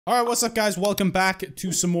Alright, what's up guys? Welcome back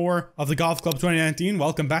to some more of the Golf Club 2019.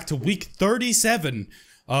 Welcome back to week 37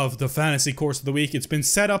 of the fantasy course of the week. It's been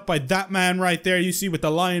set up by that man right there you see with the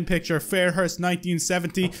lion picture, Fairhurst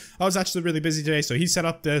 1970. I was actually really busy today, so he set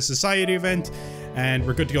up the society event and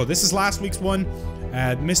we're good to go. This is last week's one.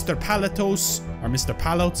 Mr. Palatos, or Mr.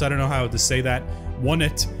 Palots, I don't know how to say that, won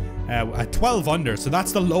it at 12 under, so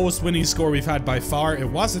that's the lowest winning score we've had by far. It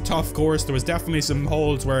was a tough course. There was definitely some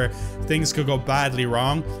holes where things could go badly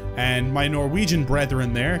wrong, and my Norwegian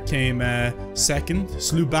brethren there came second,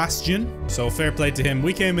 Slubastian, so fair play to him.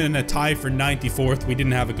 We came in a tie for 94th. We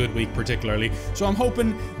didn't have a good week particularly, so I'm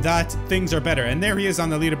hoping that things are better. And there he is on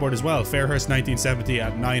the leaderboard as well, Fairhurst 1970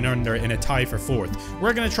 at 9 under in a tie for 4th.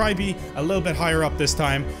 We're gonna try be a little bit higher up this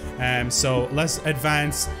time, so let's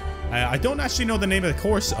advance. I don't actually know the name of the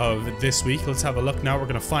course of this week. Let's have a look now. We're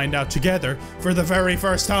going to find out together for the very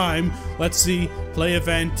first time. Let's see. Play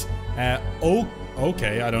event. Oh,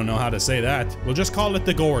 okay. I don't know how to say that. We'll just call it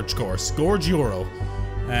the Gorge course. Gorge Euro.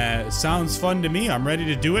 Sounds fun to me. I'm ready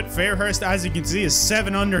to do it. Fairhurst, as you can see, is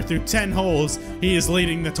 7 under through 10 holes. He is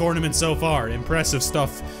leading the tournament so far. Impressive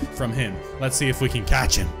stuff from him. Let's see if we can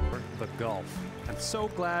catch him. The golf. I'm so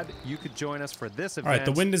glad you could join us for this event. Alright,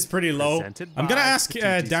 the wind is pretty low. I'm gonna ask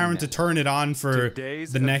Darren to turn it on for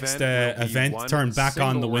the next event. Turn back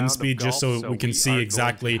on the wind speed just so we can see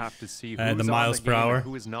exactly the miles per hour.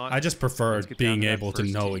 I just prefer being able to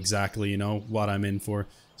know exactly, you know, what I'm in for.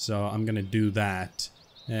 So I'm gonna do that.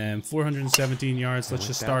 417 yards. Let's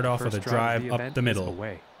just start off with a drive up the middle.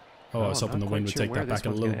 Oh, I was hoping the wind would take that back a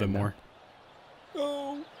little bit more.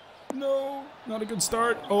 Oh, no. Not a good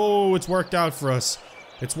start. Oh, it's worked out for us.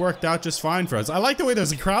 It's worked out just fine for us. I like the way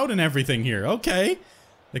there's a crowd and everything here. Okay.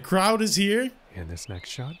 The crowd is here. And this next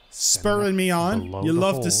shot. Spurring me on. You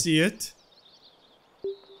love to see it.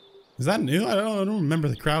 Is that new? I don't remember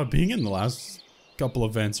the crowd being in the last couple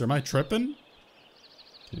events. Or am I tripping?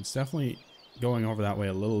 It's definitely going over that way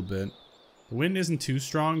a little bit. The wind isn't too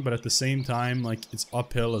strong, but at the same time, like, it's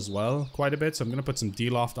uphill as well quite a bit. So I'm going to put some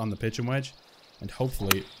D-loft on the pitching wedge. And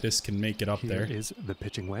hopefully this can make it up there. Here is the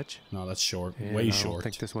pitching wedge. No, that's short. And way I short. don't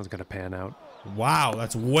think this one's gonna pan out. Wow,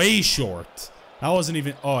 that's way short. That wasn't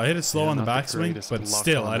even. Oh, I hit it slow on the backswing, but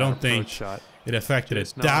still, I don't think it affected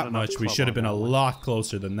it that much. We should have been a lot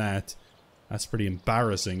closer than that. That's pretty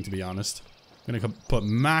embarrassing, to be honest. I'm gonna put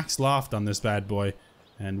max loft on this bad boy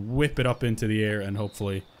and whip it up into the air, and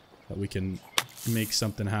hopefully that we can make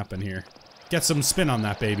something happen here. Get some spin on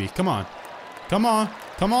that baby. Come on, come on,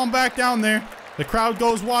 come on back down there. The crowd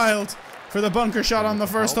goes wild for the bunker shot on the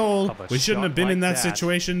first hole. We shouldn't have been in that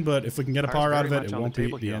situation, but if we can get a par out of it, it won't be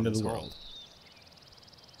the end of the world.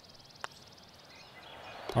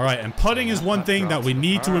 Alright, and putting is one thing that we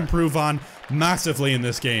need to improve on massively in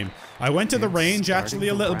this game. I went to the range actually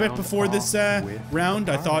a little bit before this round.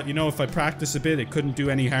 I thought, you know, if I practice a bit, it couldn't do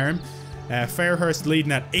any harm. Fairhurst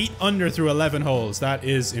leading at 8 under through 11 holes. That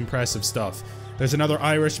is impressive stuff. There's another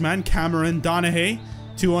Irishman, Cameron Donaghy,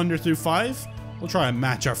 2 under through 5. We'll try and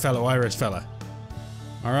match our fellow Irish fella.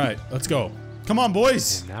 Alright, let's go. Come on,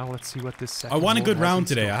 boys! And now let's see what this I want a good round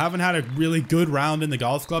today. I haven't had a really good round in the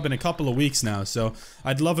golf club in a couple of weeks now, so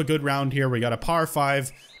I'd love a good round here. We got a par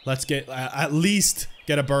 5. Let's get at least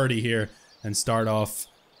get a birdie here and start off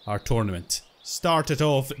our tournament. Start it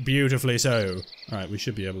off beautifully so. Alright, we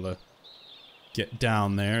should be able to get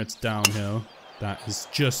down there. It's downhill. That is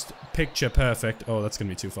just picture perfect. Oh, that's gonna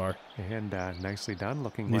be too far. And nicely done.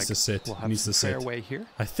 Looking needs like to sit. We'll have needs to sit. Fairway here.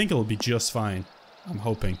 I think it'll be just fine. I'm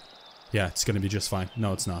hoping. Yeah, it's gonna be just fine.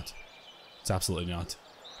 No, it's not. It's absolutely not.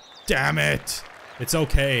 Damn it! It's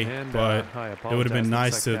okay, and, but it would have been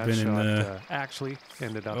nice to have been in the. Actually,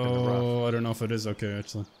 ended up in the rough. Oh, I don't know if it is okay.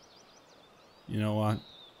 Actually, you know what?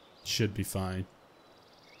 Should be fine.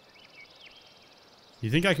 You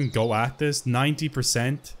think I can go at this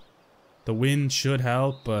 90%? The wind should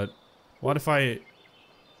help, but what if I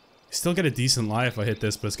still get a decent lie if I hit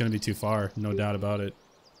this, but it's going to be too far, no doubt about it.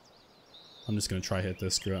 I'm just going to try hit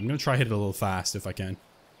this, screw it. I'm going to try hit it a little fast if I can.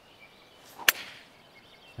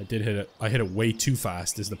 I did hit it. I hit it way too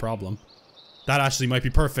fast is the problem. That actually might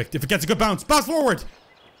be perfect. If it gets a good bounce. Bounce forward!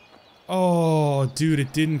 Oh, dude,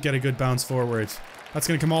 it didn't get a good bounce forward. That's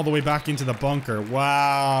going to come all the way back into the bunker.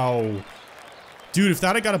 Wow. Dude, if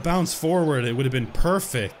that had got a bounce forward, it would have been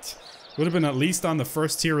perfect. Would have been at least on the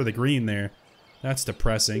first tier of the green there. That's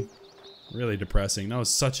depressing. Really depressing. That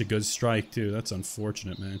was such a good strike, too. That's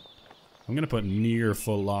unfortunate, man. I'm going to put near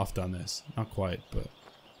full loft on this. Not quite, but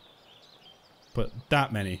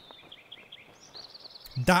that many.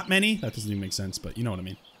 That many? That doesn't even make sense, but you know what I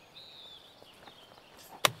mean.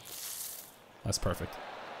 That's perfect.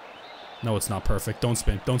 No, it's not perfect. Don't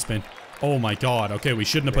spin. Don't spin. Oh my god. Okay, we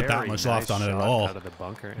shouldn't have put that much loft on it at all. Out of the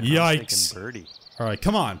bunker. Yikes. Birdie. All right,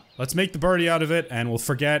 come on. Let's make the birdie out of it, and we'll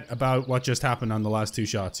forget about what just happened on the last 2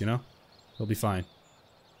 shots, you know? We'll be fine.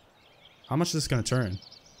 How much is this going to turn?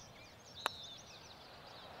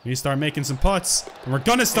 We need to start making some putts. And we're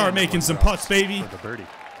going to start making some putts, baby. For the birdie.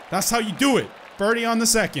 That's how you do it. Birdie on the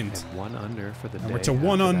second. And 1 under for the day. And we're to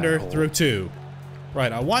 1 under through 2.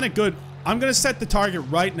 Right, I want a good... I'm going to set the target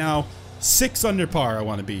right now. 6 under par I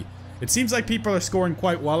want to be. It seems like people are scoring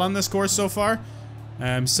quite well on this course so far.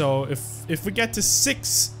 So if we get to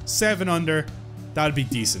 6, 7 under, that'd be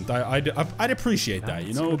decent. I'd appreciate that,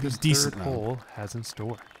 you know? It'd be decent. Third hole has in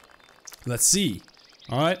store. Let's see.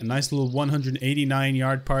 Alright, a nice little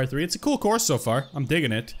 189-yard par 3. It's a cool course so far. I'm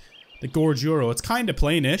digging it. The Gorge Euro. It's kind of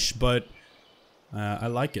plainish, but I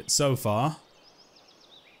like it so far.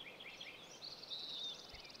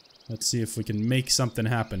 Let's see if we can make something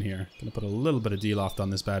happen here. Gonna put a little bit of D-loft on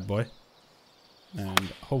this bad boy. And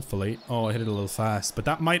hopefully... Oh, I hit it a little fast. But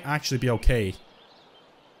that might actually be okay.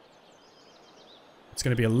 It's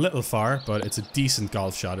going to be a little far, but it's a decent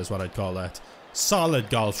golf shot is what I'd call that. Solid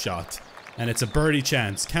golf shot. And it's a birdie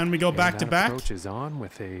chance. Can we go back to back? Approach is on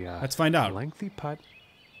with a, let's find out. Lengthy putt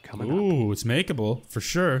coming Ooh, up. it's makeable, for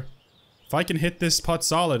sure. If I can hit this putt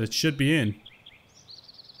solid, it should be in.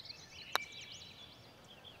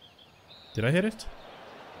 Did I hit it?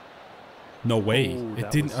 No way. Ooh, it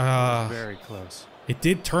didn't. Very close. It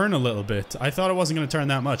did turn a little bit. I thought it wasn't going to turn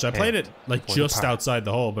that much. I played it like just outside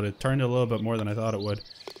the hole, but it turned a little bit more than I thought it would.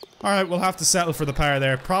 Alright, we'll have to settle for the par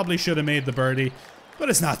there. Probably should have made the birdie, but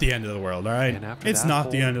it's not the end of the world, alright? It's not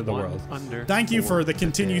the end of the world. Thank you for the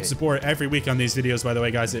continued support every week on these videos, by the way,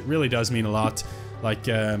 guys. It really does mean a lot. Like,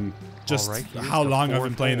 just how long I've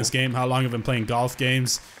been playing this game, how long I've been playing golf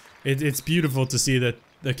games. It's beautiful to see that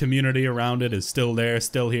the community around it is still there,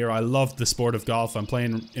 still here. I love the sport of golf. I'm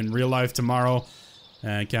playing in real life tomorrow.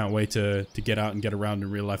 And I can't wait to get out and get around in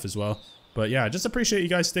real life as well. But yeah, just appreciate you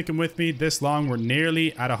guys sticking with me this long. We're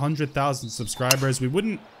nearly at 100,000 subscribers. We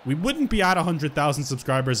wouldn't be at 100,000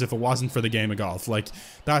 subscribers if it wasn't for the game of golf. Like,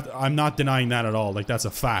 that, I'm not denying that at all. Like, that's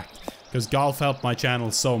a fact. Because golf helped my channel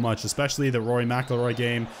so much, especially the Rory McIlroy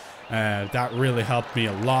game. That really helped me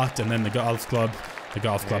a lot. And then the Golf Club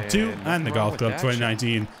 2, and the Golf Club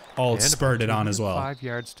 2019 all spurred it on as well. 5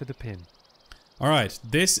 yards to the pin. Alright,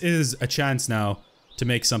 this is a chance now to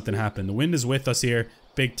make something happen. The wind is with us here,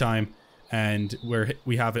 big time, and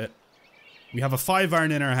we have a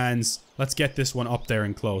 5-iron in our hands. Let's get this one up there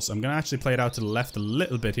and close. I'm gonna actually play it out to the left a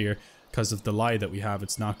little bit here because of the lie that we have.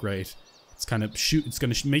 It's not great. It's kind of it's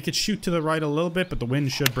gonna make it shoot to the right a little bit, but the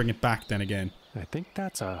wind should bring it back then again. I think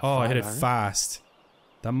that's a. Oh, I hit it fast.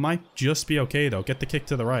 That might just be okay though. Get the kick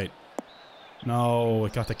to the right. No,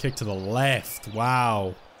 it got the kick to the left.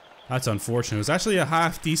 Wow, that's unfortunate. It was actually a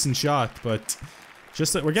half decent shot, but.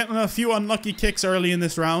 Just that we're getting a few unlucky kicks early in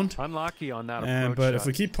this round. Unlucky on that approach but shot. if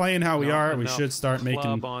we keep playing how we are, we should start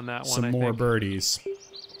making some more birdies.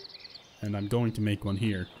 And I'm going to make one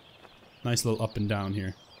here. Nice little up and down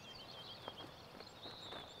here.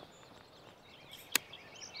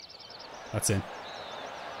 That's in.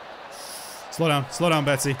 Slow down,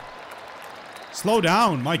 Betsy. Slow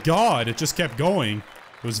down, my god, it just kept going.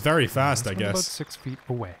 It was very fast, I guess. About 6 feet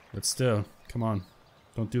away. But still, come on.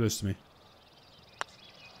 Don't do this to me.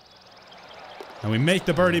 And we make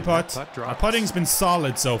the birdie putt. Our putting's been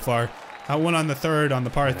solid so far. That one on the third on the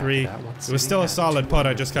par 3. It was still a solid putt.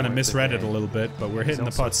 I just kind of misread it a little bit, but we're hitting the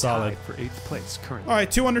putt solid. Alright,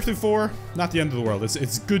 2 under through 4. Not the end of the world.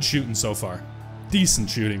 It's good shooting so far. Decent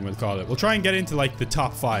shooting, we'll call it. We'll try and get into like the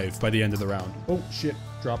top 5 by the end of the round. Oh shit,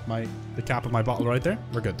 dropped the cap of my bottle right there.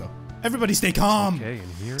 We're good though. Everybody stay calm! Okay,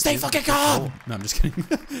 stay fucking calm! No, I'm just kidding.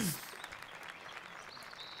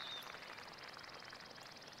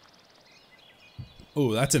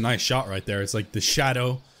 Oh, that's a nice shot right there. It's like the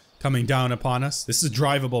shadow coming down upon us. This is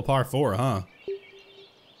drivable par 4, huh?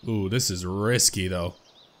 Ooh, this is risky though.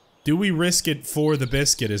 Do we risk it for the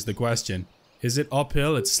biscuit is the question. Is it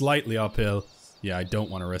uphill? It's slightly uphill. Yeah, I don't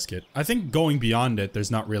want to risk it. I think going beyond it, there's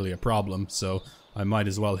not really a problem. So I might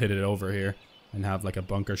as well hit it over here and have like a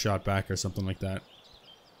bunker shot back or something like that.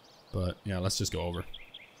 But yeah, let's just go over.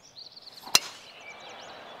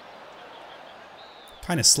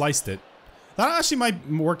 Kind of sliced it. That actually might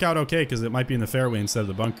work out okay because it might be in the fairway instead of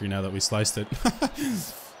the bunker now that we sliced it.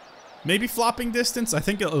 Maybe flopping distance? I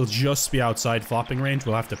think it'll just be outside flopping range.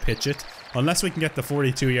 We'll have to pitch it. Unless we can get the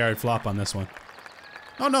 42-yard flop on this one.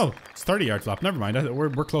 Oh no, it's 30-yard flop. Never mind. We're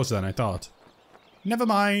closer than I thought. Never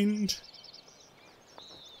mind.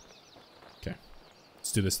 Okay.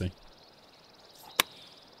 Let's do this thing.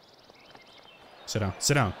 Sit down.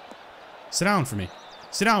 Sit down. Sit down for me.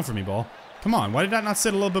 Sit down for me, ball. Come on, why did that not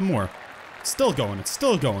sit a little bit more? It's still going, it's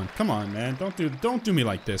still going. Come on, man. Don't do me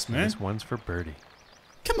like this, man. This one's for birdie.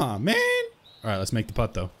 Come on, man. Alright, let's make the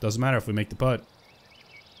putt, though. Doesn't matter if we make the putt.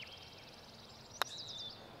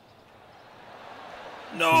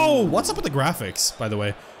 No! What's up with the graphics, by the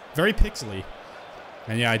way? Very pixely.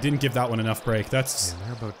 And yeah, I didn't give that one enough break. That's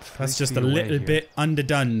just a little bit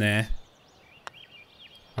underdone there.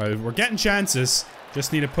 Alright, we're getting chances.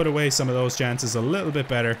 Just need to put away some of those chances a little bit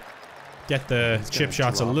better. Get the chip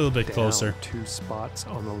shots a little bit closer. 2 spots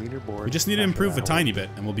on the leaderboard. We just need to improve a tiny bit,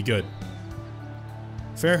 and we'll be good.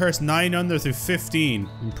 Fairhurst 9 under through 15.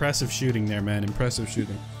 Impressive shooting there, man. Impressive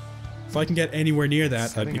shooting. If I can get anywhere near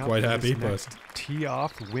that, I'd be quite happy, but... Tee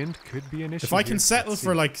off, wind could be an issue. If I can settle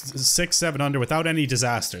for like 6, 7 under without any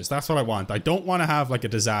disasters, that's what I want. I don't want to have like a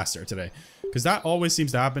disaster today. Because that always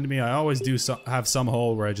seems to happen to me. I always do have some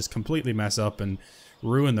hole where I just completely mess up and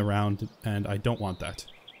ruin the round, and I don't want that.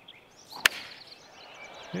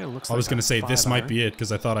 Yeah, it looks I was going to say this might iron. be it,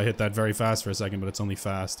 because I thought I hit that very fast for a second, but it's only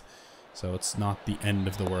fast. So it's not the end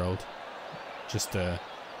of the world. Just a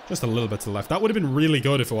little bit to the left. That would have been really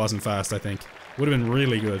good if it wasn't fast, I think. Would have been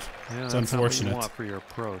really good. Yeah, it's that's unfortunate. Not what you want for your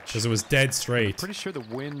approach. Because it was dead straight. Pretty sure the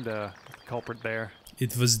wind culprit there.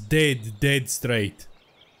 It was dead straight.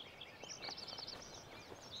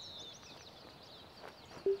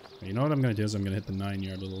 You know what I'm going to do is I'm going to hit the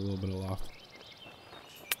 9-yard with a little bit of loft.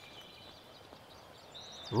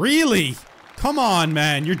 Really? Come on,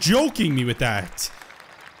 man. You're joking me with that.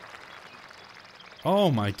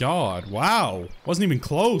 Oh my god. Wow. Wasn't even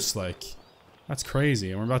close, like. That's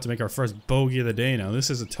crazy. And we're about to make our first bogey of the day now.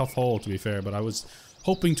 This is a tough hole, to be fair, but I was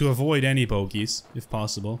hoping to avoid any bogeys, if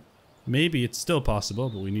possible. Maybe it's still possible,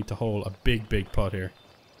 but we need to hole a big putt here.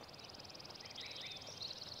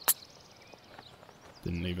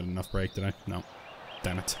 Didn't leave it enough break, did I? No.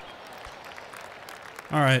 Damn it.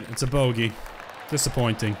 Alright, it's a bogey.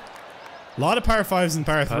 Disappointing. A lot of par 5s and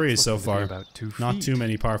par 3s so far. Not too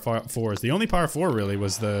many par 4s. The only par 4 really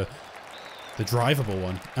was the drivable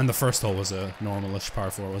one. And the first hole was a normalish par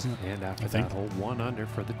 4, wasn't it? And after that hole, 1 under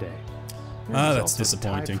for the day. Ah, that's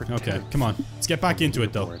disappointing. Okay, come on. Let's get back into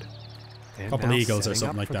it, though. A couple eagles or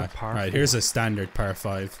something like that. Alright, here's a standard par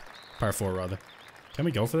 5. Par 4, rather. Can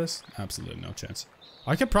we go for this? Absolutely no chance.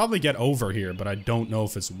 I could probably get over here, but I don't know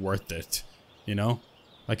if it's worth it. You know?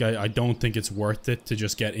 Like, I don't think it's worth it to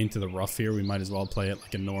just get into the rough here. We might as well play it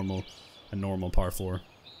like a normal par 4.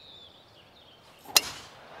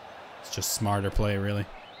 It's just smarter play, really.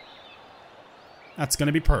 That's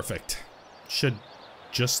gonna be perfect. Should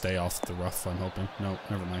just stay off the rough, I'm hoping. No,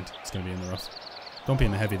 never mind. It's gonna be in the rough. Don't be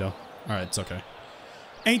in the heavy, though. Alright, it's okay.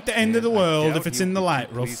 Ain't the end of the world if it's in the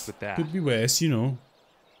light rough. Could be worse, you know.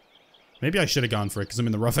 Maybe I should have gone for it because I'm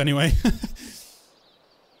in the rough anyway.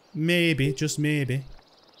 Maybe, just maybe.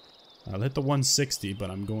 I'll hit the 160, but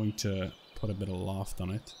I'm going to put a bit of loft on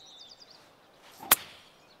it.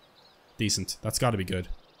 Decent. That's got to be good.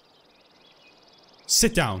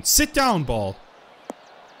 Sit down. Sit down, ball.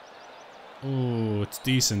 Oh, it's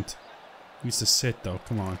decent. Needs to sit, though.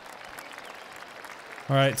 Come on.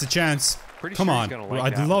 Alright, it's a chance. Come on.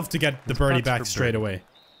 I'd love to get the birdie back straight away.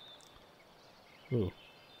 Ooh.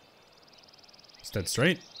 It's dead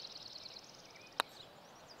straight.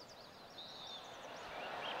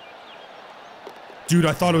 Dude,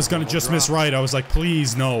 I thought it was gonna just miss right. I was like,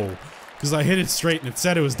 please, no. Because I hit it straight and it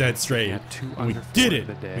said it was dead straight. And we did it.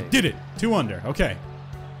 We did it. 2 under. Okay.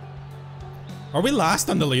 Are we last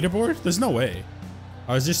on the leaderboard? There's no way.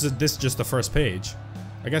 Or is this just the first page?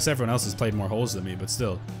 I guess everyone else has played more holes than me, but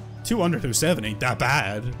still. 2 under through 7 ain't that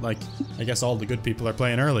bad. Like, I guess all the good people are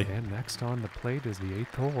playing early. And next on the plate is the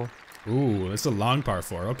 8th hole. Ooh, it's a long par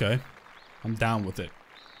 4. Okay. I'm down with it.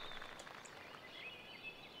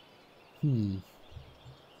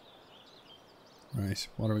 Right,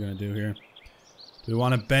 what are we gonna do here? Do we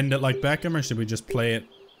want to bend it like Beckham, or should we just play it?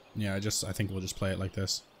 Yeah, I think we'll just play it like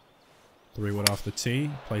this. 3-wood off the tee,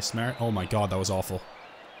 play smart. Oh my god, that was awful.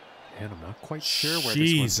 And I'm not quite sure where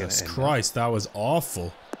Jesus this one's Christ, that was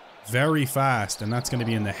awful. Very fast, and that's going to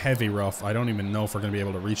be in the heavy rough. I don't even know if we're going to be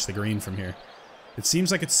able to reach the green from here. It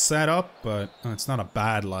seems like it's set up, but it's not a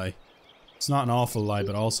bad lie. It's not an awful lie,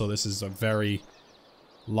 but also this is a very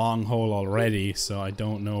long hole already, so I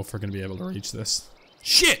don't know if we're going to be able to reach this.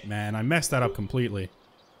 Shit, man, I messed that up completely.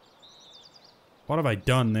 What have I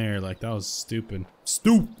done there? Like, that was stupid.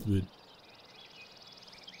 Stupid.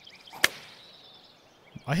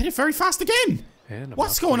 I hit it very fast again!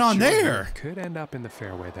 What's going on there? Could end up in the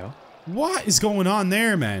fairway, though. What is going on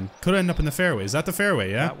there, man? Could end up in the fairway. Is that the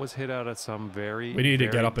fairway, yeah? That was hit out of some very, we need to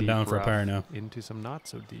get up and down for a par now. Into some not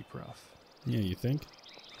so deep rough. Yeah, you think?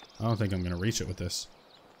 I don't think I'm going to reach it with this.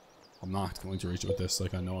 I'm not going to reach it with this,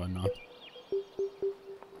 like I know I'm not.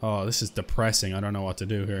 Oh, this is depressing. I don't know what to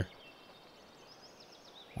do here.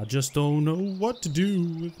 I just don't know what to do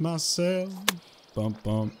with myself. Bump,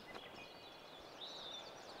 bump.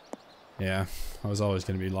 Yeah, I was always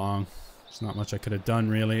going to be long. There's not much I could have done,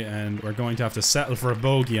 really, and we're going to have to settle for a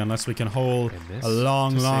bogey unless we can hold a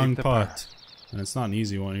long, long putt. And it's not an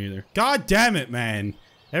easy one either. God damn it, man!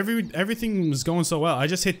 Everything was going so well. I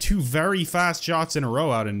just hit 2 very fast shots in a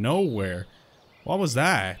row out of nowhere. What was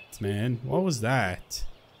that, man? What was that?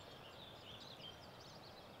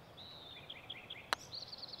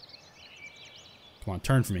 Come on,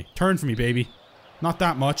 turn for me. Turn for me, baby. Not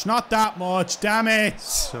that much. Not that much. Damn it.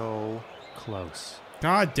 So close.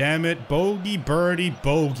 God damn it. Bogey, birdie,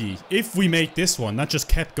 bogey. If we make this one, that just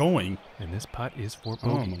kept going. And this putt is for bogey.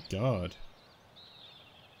 Oh my god.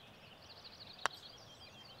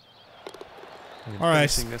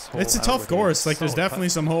 Alright. It's a tough course. Like, there's definitely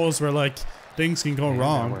some holes where, like, things can go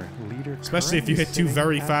wrong. Especially if you hit 2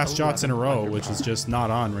 very fast shots in a row, which is just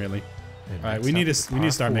not on, really. Alright, we need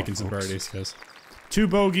to start making some birdies, because 2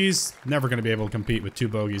 bogeys, never going to be able to compete with 2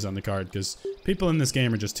 bogeys on the card, because people in this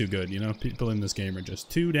game are just too good, you know? People in this game are just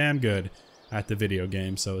too damn good at the video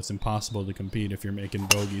game, so it's impossible to compete if you're making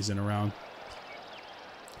bogeys in a round.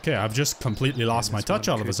 Okay, I've just completely lost my touch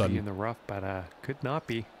all of a sudden. Could be in the rough, but could not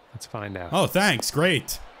be. Let's find out. Oh, thanks.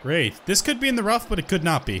 Great. Great. This could be in the rough, but it could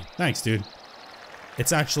not be. Thanks, dude.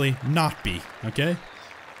 It's actually not be, okay?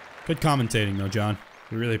 Good commentating, though, John.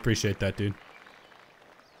 We really appreciate that, dude.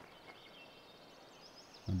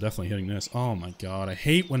 I'm definitely hitting this. Oh my god, I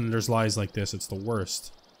hate when there's lies like this. It's the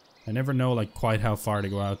worst. I never know, like, quite how far to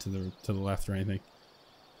go out to the left or anything.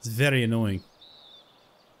 It's very annoying.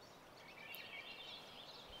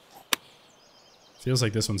 Feels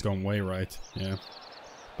like this one's going way right. Yeah.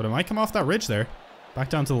 But it might come off that ridge there. Back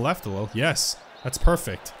down to the left a little. Yes, that's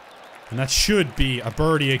perfect. And that should be a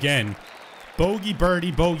birdie again. Bogey,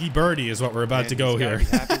 birdie is what we're about to go here.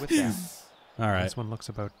 Alright. This one looks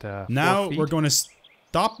about now we're going to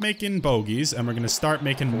stop making bogeys and we're going to start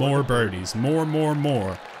making more birdies.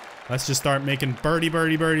 More. Let's just start making birdie.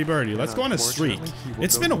 Let's go on a streak.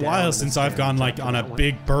 It's been a while since I've gone, like, on a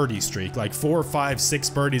big birdie streak. Like 4, 5, 6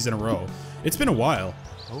 birdies in a row. It's been a while.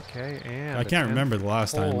 Okay, and I can't remember the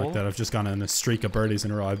last time like that. I've just gone on a streak of birdies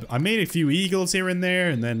in a row. I made a few eagles here and there,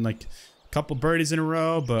 and then like a couple birdies in a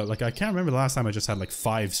row. But like I can't remember the last time I just had like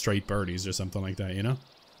 5 straight birdies or something like that. You know,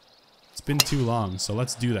 it's been too long. So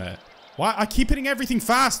let's do that. Why I keep hitting everything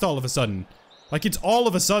fast all of a sudden? Like it's all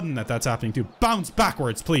of a sudden that's happening too. Bounce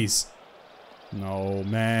backwards, please. No,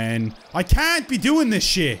 man. I can't be doing this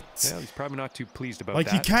shit. Yeah, he's probably not too pleased about that.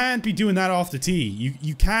 Like, you can't be doing that off the tee.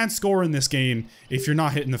 You can't score in this game if you're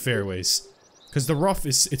not hitting the fairways. Because the rough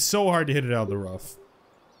is... It's so hard to hit it out of the rough.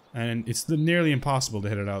 And it's nearly impossible to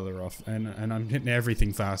hit it out of the rough. And I'm hitting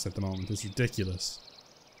everything fast at the moment. It's ridiculous.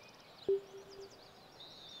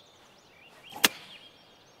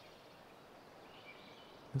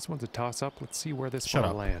 This one's a toss-up. Let's see where this one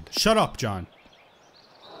will land. Shut up, John.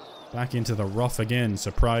 Back into the rough again.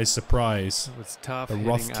 Surprise, surprise. It was tough. The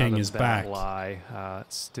rough king is back.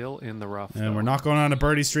 Still in the rough. And we're not going on a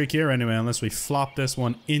birdie streak here anyway, unless we flop this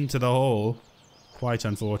one into the hole. Quite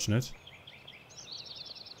unfortunate.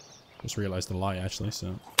 Just realized the lie, actually,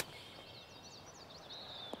 so.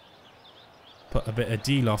 Put a bit of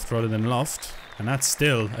D-loft rather than loft. And that's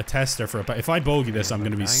still a tester for it. But if I bogey this, I'm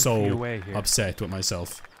going to be so upset with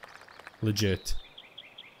myself. Legit.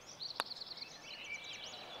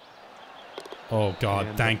 Oh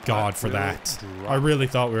god, thank god for that. I really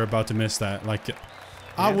thought we were about to miss that. Like,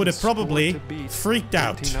 I would have probably freaked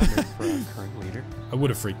out. I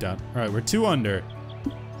would have freaked out. Alright, we're 2 under.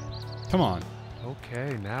 Come on.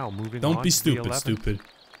 Okay, now moving on. Don't be stupid, stupid.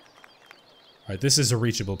 Alright, this is a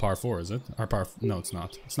reachable par 4, is it? Or par... No, it's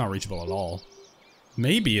not. It's not reachable at all.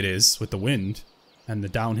 Maybe it is, with the wind. And the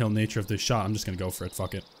downhill nature of this shot. I'm just gonna go for it,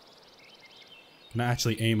 fuck it. I'm gonna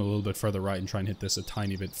actually aim a little bit further right and try and hit this a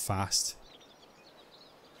tiny bit fast.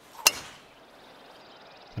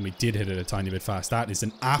 And we did hit it a tiny bit fast. That is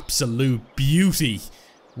an absolute beauty.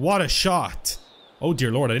 What a shot. Oh dear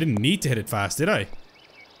lord, I didn't need to hit it fast, did I?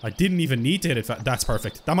 I didn't even need to hit it fast. That's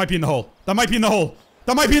perfect. That might be in the hole. That might be in the hole.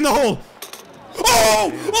 That might be in the hole.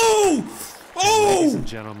 Oh! Oh! Oh! Ladies and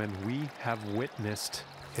gentlemen, we have witnessed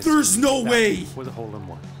history. There's no way. Was a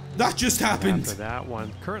hole-in-one. That just happened. After that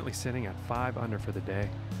one, currently sitting at 5 under for the day.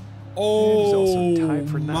 Oh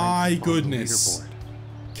my goodness.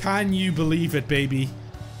 Can you believe it, baby?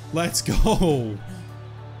 Let's go.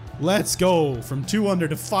 Let's go. From 2 under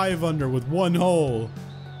to 5 under with 1 hole.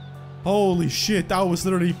 Holy shit, that was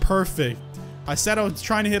literally perfect. I said I was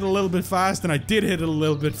trying to hit it a little bit fast, and I did hit it a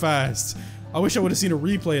little bit fast. I wish I would have seen a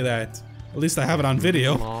replay of that. At least I have it on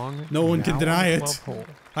video. No one can deny it.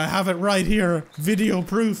 I have it right here. Video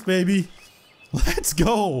proof, baby. Let's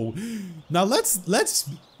go. Now let's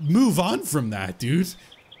move on from that, dude.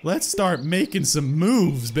 Let's start making some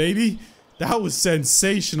moves, baby. That was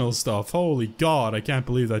sensational stuff. Holy God, I can't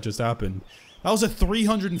believe that just happened. That was a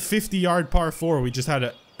 350-yard par 4. We just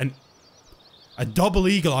had a double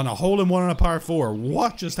eagle on a hole-in-one on a par 4.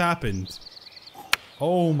 What just happened?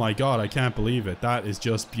 Oh my God, I can't believe it. That is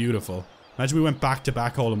just beautiful. Imagine we went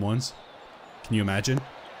back-to-back hole-in-ones. Can you imagine?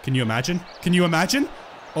 Can you imagine? Can you imagine?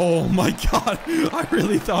 Oh my God, I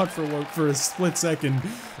really thought for a split second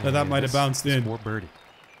that might have bounced in. More birdie.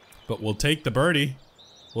 But we'll take the birdie.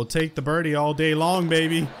 We'll take the birdie all day long,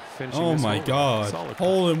 baby. Oh my God.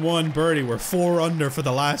 Hole-in-one birdie. We're 4 under for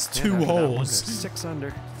the last 2 holes. 6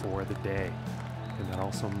 under for the day. And that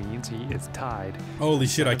also means he is tied. Holy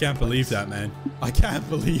shit, I can't believe that, man. I can't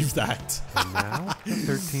believe that. And now, the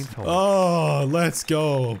 13th hole. Oh, let's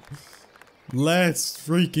go. Let's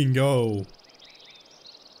freaking go.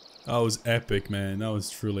 That was epic, man. That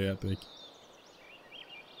was truly epic.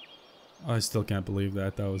 I still can't believe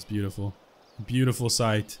that. That was beautiful. Beautiful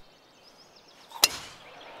sight.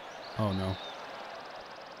 Oh no.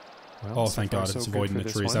 Well, oh, thank God it's avoiding the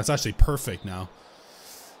trees. That's actually perfect now.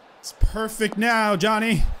 It's perfect now,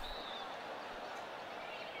 Johnny.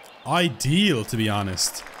 Ideal, to be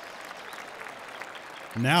honest.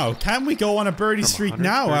 Now, can we go on a birdie streak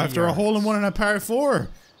now after a hole-in-one and a par 4?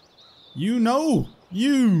 You know.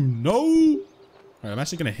 You know. Alright, I'm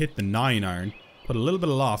actually going to hit the 9-iron. Put a little bit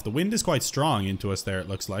of loft. The wind is quite strong into us there, it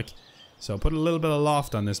looks like. So put a little bit of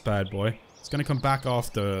loft on this bad boy. It's going to come back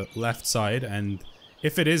off the left side, and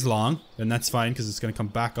if it is long, then that's fine, because it's going to come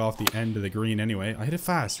back off the end of the green anyway. I hit it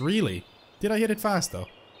fast, really? Did I hit it fast, though?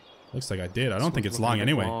 Looks like I did. I don't think it's long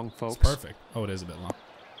anyway. It's perfect. Oh, it is a bit long.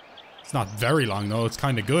 It's not very long, though. It's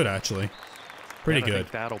kind of good, actually. Pretty good. I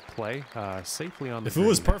think that'll play safely on the If it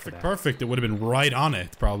was perfect, it would have been right on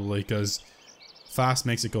it, probably, because fast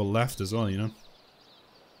makes it go left as well, you know?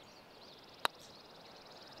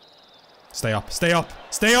 Stay up, stay up,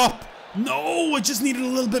 stay up! No, I just needed a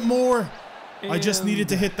little bit more. I just needed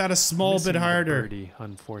to hit that a small bit harder. Birdie,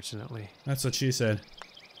 unfortunately. That's what she said.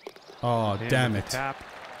 Oh, damn it. Tap,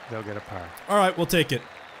 they'll get a par. All right, we'll take it.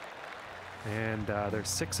 And they're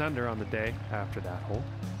 6 under on the day after that hole.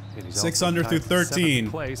 And he's 6 under through 13.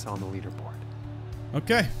 7th place on the leaderboard.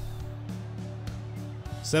 Okay.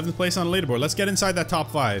 7th place on the leaderboard. Let's get inside that top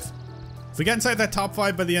 5. If we get inside that top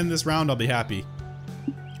 5 by the end of this round, I'll be happy.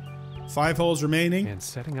 5 holes remaining. And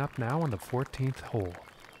setting up now on the 14th hole.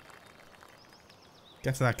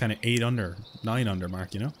 Get to that kind of 8 under, 9 under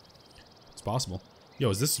mark, you know? It's possible. Yo,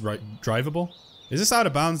 is this right drivable? Is this out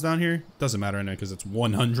of bounds down here? Doesn't matter anyway, because it's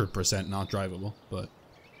 100% not drivable, but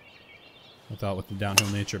I thought with the downhill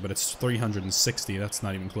nature, but it's 360. That's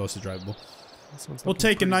not even close to drivable. We'll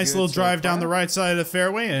take a nice little drive down the right side of the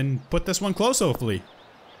fairway and put this one close, hopefully.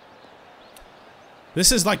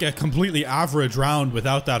 This is like a completely average round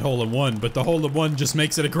without that hole-in-one, but the hole-in-one just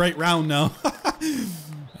makes it a great round now.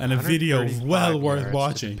 And a video well worth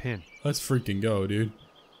watching. Let's freaking go, dude.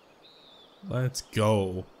 Let's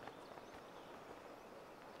go.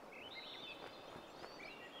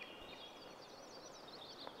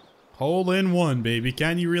 Hole-in-one, baby.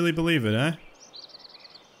 Can you really believe it, eh?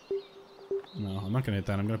 No, I'm not gonna hit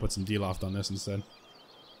that. I'm gonna put some D-loft on this instead.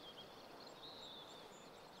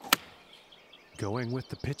 Going with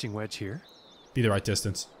the pitching wedge here. Be the right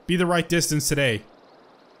distance. Be the right distance today.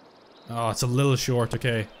 Oh, it's a little short.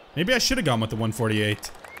 Okay. Maybe I should have gone with the 148.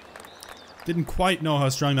 Didn't quite know how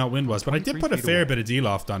strong that wind was, but I did put a fair bit of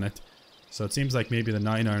D-loft on it. So it seems like maybe the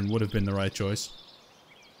 9-iron would have been the right choice.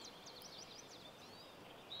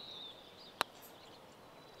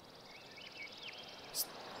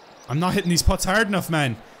 I'm not hitting these putts hard enough,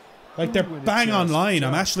 man. Like, they're bang on line.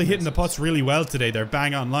 I'm actually hitting the putts really well today. They're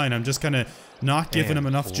bang on line. I'm just kind of not giving them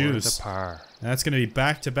enough juice. That's going to be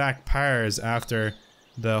back-to-back pars after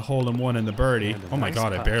the hole-in-one and the birdie. Oh my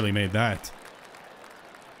God, I barely made that.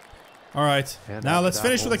 All right, now let's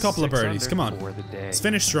finish with a couple of birdies. Come on, let's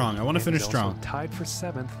finish strong. I want to finish strong. Tied for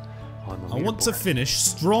 7th on the I want to finish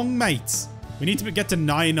strong, mates. We need to get to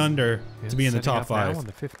 9 under to be in the top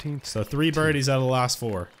 5. So 3 birdies out of the last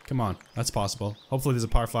 4. Come on, that's possible. Hopefully there's a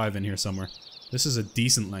par 5 in here somewhere. This is a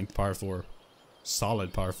decent length par 4.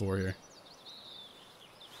 Solid par 4 here.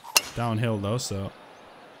 Downhill though, so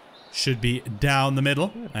should be down the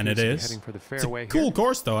middle, and it is. It's a cool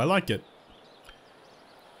course though, I like it.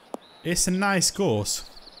 It's a nice course.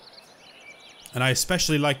 And I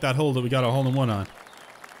especially like that hole that we got a hole-in-one on.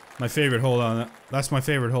 My favorite hole on it. That's my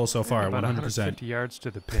favorite hole so far, about 100%. 150 yards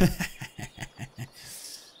to the pin.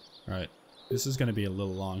 Alright. This is going to be a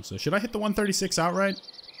little long. So should I hit the 136 outright?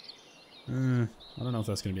 I don't know if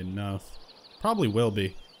that's going to be enough. Probably will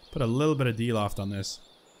be. Put a little bit of D-loft on this.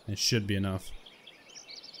 It should be enough.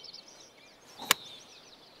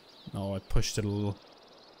 Oh, I pushed it a little.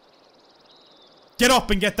 Get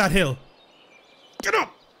up and get that hill. Get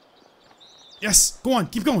up! Yes, go on,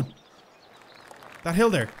 keep going. That hill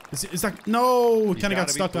there. Is that... No, kind of got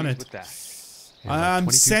stuck on it. I'm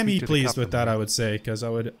semi-pleased with that, I would say, because I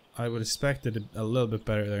would expect it a little bit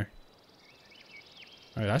better there.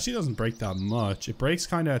 Alright, it actually doesn't break that much. It breaks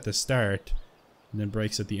kind of at the start, and then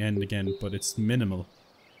breaks at the end again, but it's minimal.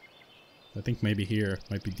 I think maybe here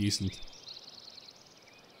might be decent.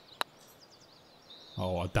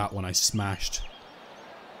 Oh, that one I smashed.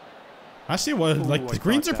 Actually, well, like, the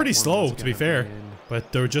greens are pretty slow, to be fair.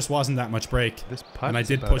 But there just wasn't that much break. And I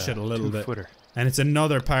did push it a little bit. And it's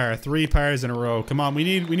another par. 3 pars in a row. Come on, we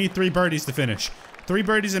need 3 birdies to finish. 3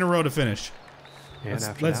 birdies in a row to finish.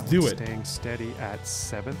 Let's do it. Staying steady at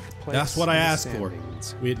 7th place. That's what I asked for.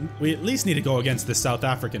 We at least need to go against this South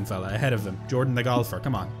African fella ahead of him. Jordan the golfer.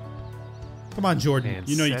 Come on. Come on, Jordan.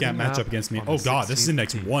 You know you can't match up against me. Oh god, this is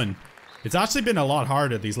index 1. It's actually been a lot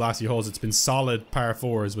harder these last few holes. It's been solid par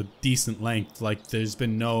 4s with decent length. Like, there's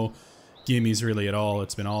been no gimmies really at all.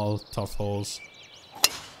 It's been all tough holes.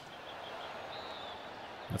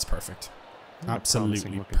 That's perfect.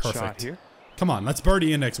 Absolutely perfect. Come on, let's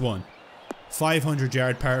birdie index 1. 500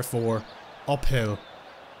 yard par 4. Uphill.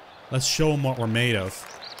 Let's show them what we're made of.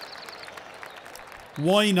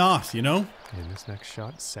 Why not, you know? And this next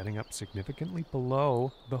shot setting up significantly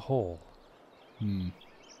below the hole.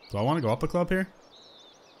 Do I want to go up a club here?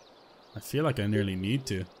 I feel like I nearly need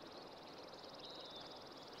to.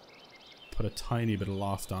 Put a tiny bit of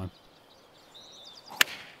loft on.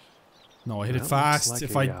 No, I hit it fast.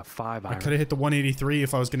 If I could have hit the 183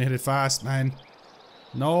 if I was going to hit it fast, man.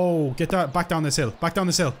 No, get that back down this hill. Back down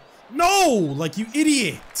this hill. No, like you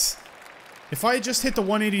idiot. If I had just hit the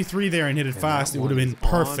 183 there and hit it fast, it would have been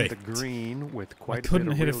perfect. I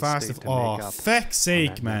couldn't hit it fast if... Oh, feck's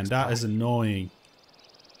sake, man. That is annoying.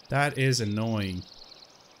 That is annoying.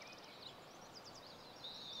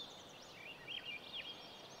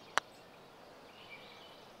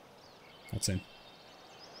 That's in.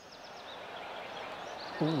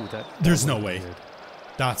 Ooh, There's no way.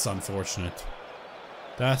 That's unfortunate.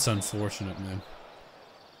 That's unfortunate, man.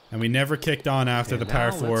 And we never kicked on after the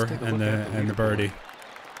par 4 and the birdie.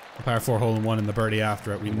 The par 4 hole in 1 and the birdie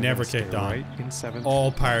after it. We never kicked on.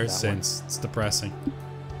 All pars since. It's depressing.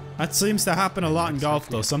 That seems to happen a lot in golf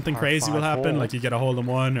though. Something crazy will happen, like you get a hole in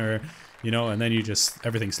 1 or, you know, and then you just,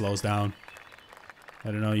 everything slows down.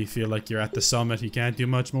 I don't know, you feel like you're at the summit, you can't do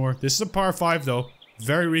much more. This is a par 5 though.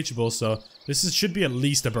 Very reachable, so this should be at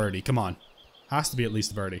least a birdie. Come on. Has to be at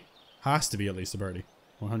least a birdie. Has to be at least a birdie.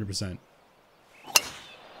 100%.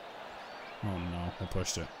 Oh no, I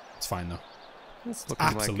pushed it. It's fine though. It's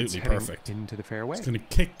absolutely perfect. Into the fairway. It's gonna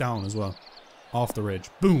kick down as well. Off the ridge.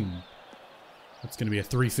 Boom. That's gonna be a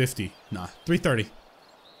 350. Nah, 330.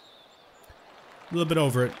 A little bit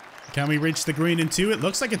over it. Can we reach the green in 2? It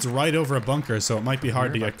looks like it's right over a bunker, so it might be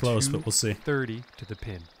hard to get close, but we'll see. 30 to the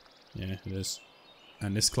pin. Yeah, it is.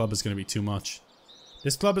 And this club is gonna be too much.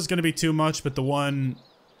 This club is gonna be too much, but the one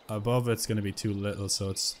above it's gonna be too little, so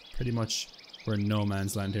it's pretty much we're in no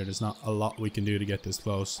man's land here. There's not a lot we can do to get this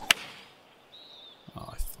close. Oh,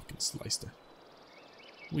 I fucking sliced it.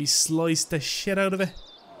 We sliced the shit out of it.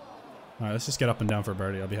 Alright, let's just get up and down for a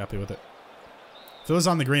birdie. I'll be happy with it. If it was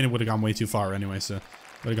on the green, it would have gone way too far anyway, so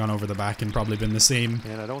would have gone over the back and probably been the same,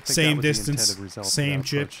 same distance, same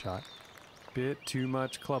chip. Shot. Bit too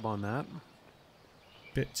much club on that.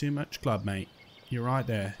 Bit too much club, mate. You're right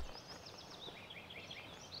there.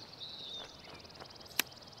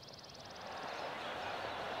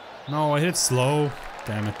 No, I hit slow.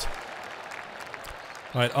 Damn it.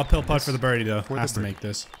 Alright, uphill putt for the birdie though. Has to make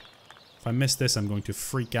this. If I miss this, I'm going to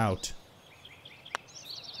freak out.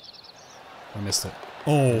 I missed it.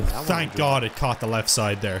 Oh, thank God it caught the left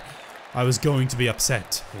side there. I was going to be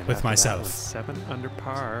upset with myself. 7 under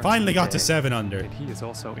par. Finally got to 7 under. And he is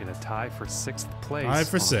also in a tie for 6th place. Tied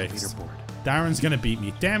for 6th. Darren's gonna beat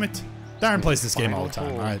me. Damn it. Darren plays this game all the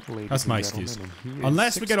time. Alright, that's my excuse.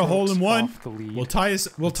 Unless we get a hole in 1, we'll tie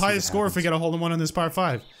a score if we get a hole in 1 on this par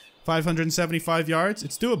 5. 575 yards.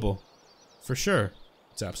 It's doable. For sure.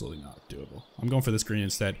 It's absolutely not doable. I'm going for this green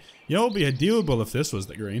instead. You know, it would be doable if this was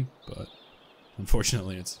the green, but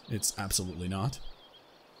unfortunately it's absolutely not.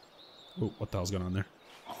 Oh, what the hell's going on there?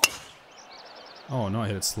 Oh no, I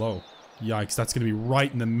hit it slow. Yikes, that's going to be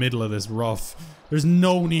right in the middle of this rough. There's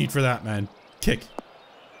no need for that, man. Kick.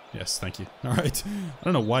 Yes, thank you. Alright. I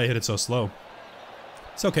don't know why I hit it so slow.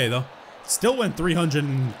 It's okay, though. Still went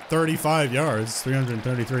 335 yards.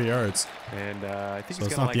 333 yards. And I think so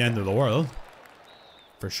it's not the end of the world.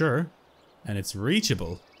 For sure. And it's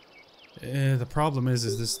reachable. The problem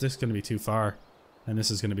is this going to be too far. And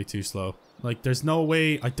this is going to be too slow. Like, there's no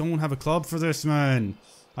way. I don't have a club for this, man.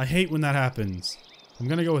 I hate when that happens. I'm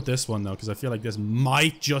going to go with this one, though, because I feel like this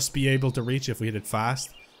might just be able to reach if we hit it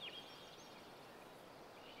fast.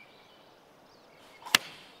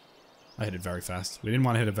 I hit it very fast. We didn't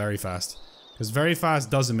want to hit it very fast. Because very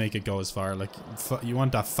fast doesn't make it go as far. Like, you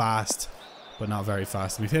want that fast, but not very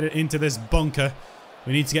fast. We've hit it into this bunker.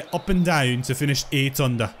 We need to get up and down to finish 8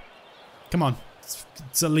 under. Come on.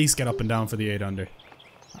 Let's at least get up and down for the 8 under.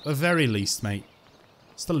 At the very least, mate.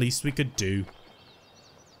 It's the least we could do.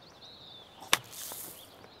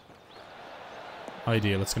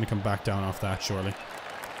 Ideal. It's going to come back down off that, surely.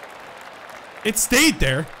 It stayed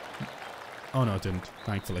there! Oh, no, it didn't.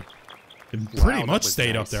 Thankfully. It pretty much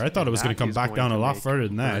stayed up there. I thought it was going to come back down a lot further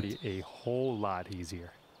than that. A whole lot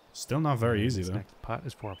easier. Still not very easy, though. Next putt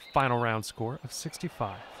is for a final round score of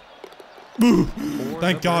 65.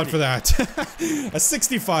 Thank God for that. A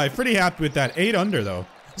 65. Pretty happy with that. 8 under, though.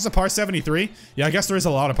 This is a par 73. Yeah, I guess there is a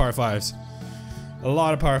lot of par 5s. A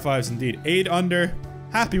lot of par 5s indeed. 8 under.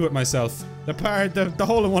 Happy with myself. The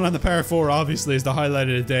hole-in-one on the par 4 obviously is the highlight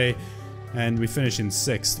of the day. And we finish in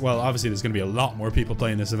 6th. Well, obviously there's going to be a lot more people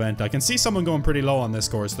playing this event. I can see someone going pretty low on this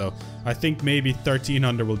course, though. I think maybe 13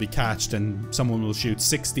 under will be catched and someone will shoot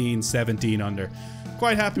 16, 17 under.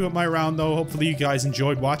 Quite happy with my round, though. Hopefully you guys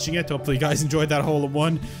enjoyed watching it. Hopefully you guys enjoyed that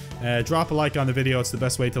hole-in-one. Drop a like on the video. It's the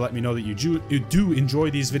best way to let me know that you do enjoy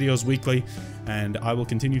these videos weekly. And I will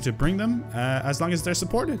continue to bring them as long as they're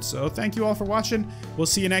supported. So thank you all for watching. We'll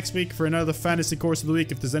see you next week for another fantasy course of the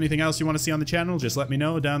week. If there's anything else you want to see on the channel, just let me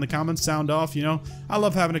know down in the comments. Sound off, you know. I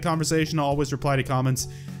love having a conversation. I'll always reply to comments.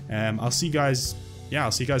 I'll see you guys... Yeah,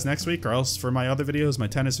 I'll see you guys next week, or else for my other videos, my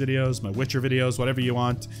tennis videos, my Witcher videos, whatever you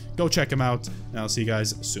want. Go check them out, and I'll see you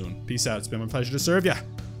guys soon. Peace out. It's been my pleasure to serve ya.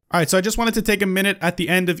 Alright, so I just wanted to take a minute at the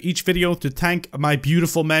end of each video to thank my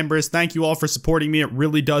beautiful members. Thank you all for supporting me. It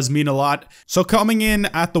really does mean a lot. So coming in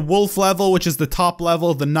at the Wolf level, which is the top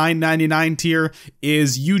level, the $9.99 tier,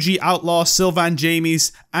 is UG Outlaw, Sylvain,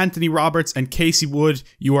 Jamais, Anthony Roberts, and Casey Wood.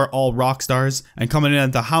 You are all rock stars. And coming in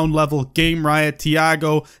at the Hound level, GameRiot,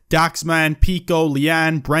 Thiago, Daxman, Peeko,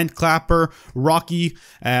 Lianne, Brent Clapper, Rocky,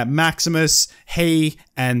 Macximus, Hey,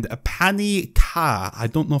 and Pani. I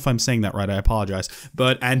don't know if I'm saying that right. I apologize.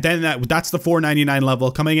 And then that's the $4.99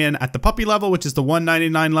 level. Coming in at the puppy level, which is the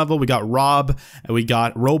 $1.99 level, we got Rob, and we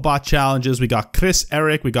got Robot Challenges, we got Chris,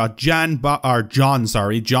 Erik, we got John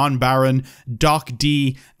Barron, Doc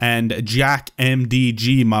D, and Jack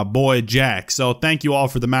MDG, my boy Jack. So thank you all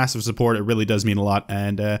for the massive support. It really does mean a lot,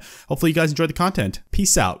 and hopefully you guys enjoyed the content.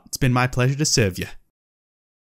 Peace out. It's been my pleasure to serve you.